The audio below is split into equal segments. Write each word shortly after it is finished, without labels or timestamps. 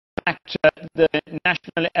the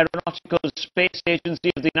National Aeronautical Space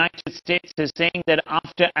Agency of the United States is saying that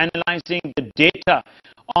after analyzing the data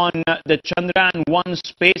on the Chandrayaan-1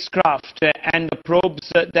 spacecraft and the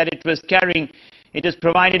probes that it was carrying, it has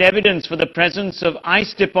provided evidence for the presence of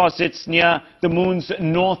ice deposits near the moon's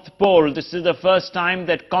north pole. This is the first time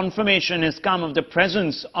that confirmation has come of the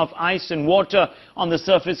presence of ice and water on the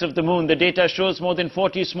surface of the moon. The data shows more than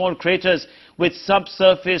 40 small craters with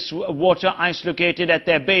subsurface water ice located at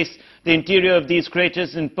their base. The interior of these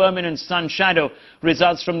craters in permanent sun shadow.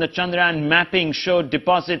 Results from the Chandrayaan mapping showed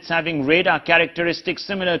deposits having radar characteristics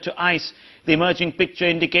similar to ice. The emerging picture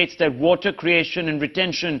indicates that water creation and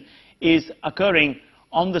retention is occurring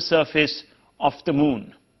on the surface of the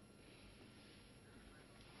moon.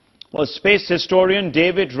 Well, space historian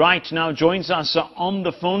David Wright now joins us on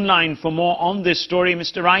the phone line for more on this story.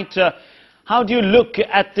 Mr. Wright, how do you look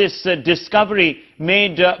at this discovery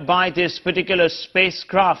made by this particular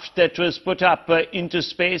spacecraft that was put up into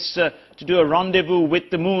space to do a rendezvous with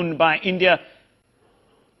the moon by India?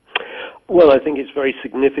 Well, I think it's very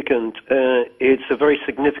significant. It's a very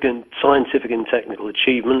significant scientific and technical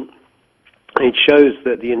achievement. It shows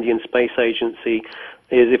that the Indian Space Agency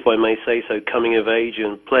is, if I may say so, coming of age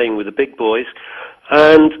and playing with the big boys.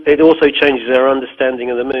 And it also changes our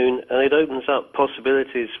understanding of the moon, and it opens up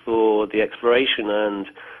possibilities for the exploration and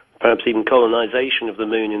perhaps even colonization of the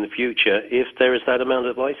moon in the future if there is that amount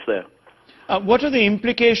of ice there. What are the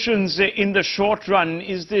implications in the short run?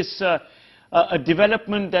 Is this a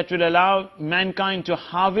development that will allow mankind to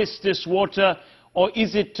harvest this water, or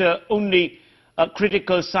is it only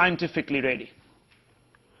critical scientifically ready?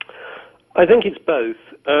 I think it's both.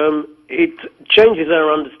 It changes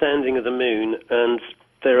our understanding of the moon, and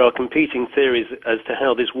there are competing theories as to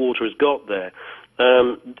how this water has got there.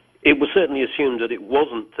 It was certainly assumed that it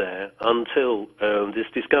wasn't there until this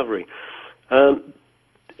discovery.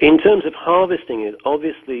 In terms of harvesting it,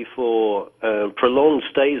 obviously for prolonged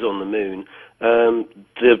stays on the moon,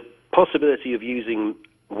 the possibility of using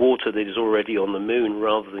water that is already on the moon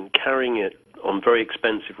rather than carrying it on very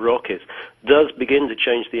expensive rockets does begin to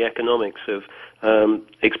change the economics of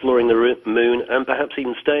exploring the moon and perhaps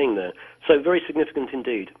even staying there. So very significant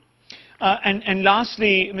indeed. And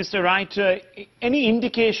lastly, Mr. Wright, any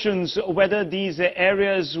indications whether these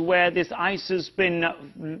areas where this ice has been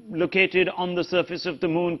located on the surface of the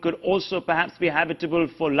moon could also perhaps be habitable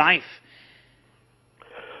for life?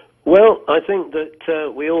 Well, I think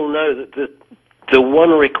that we all know that the one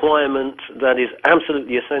requirement that is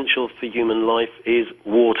absolutely essential for human life is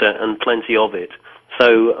water, and plenty of it.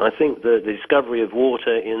 So I think the discovery of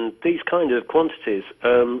water in these kind of quantities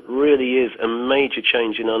really is a major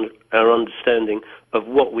change in our understanding of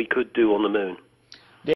what we could do on the moon.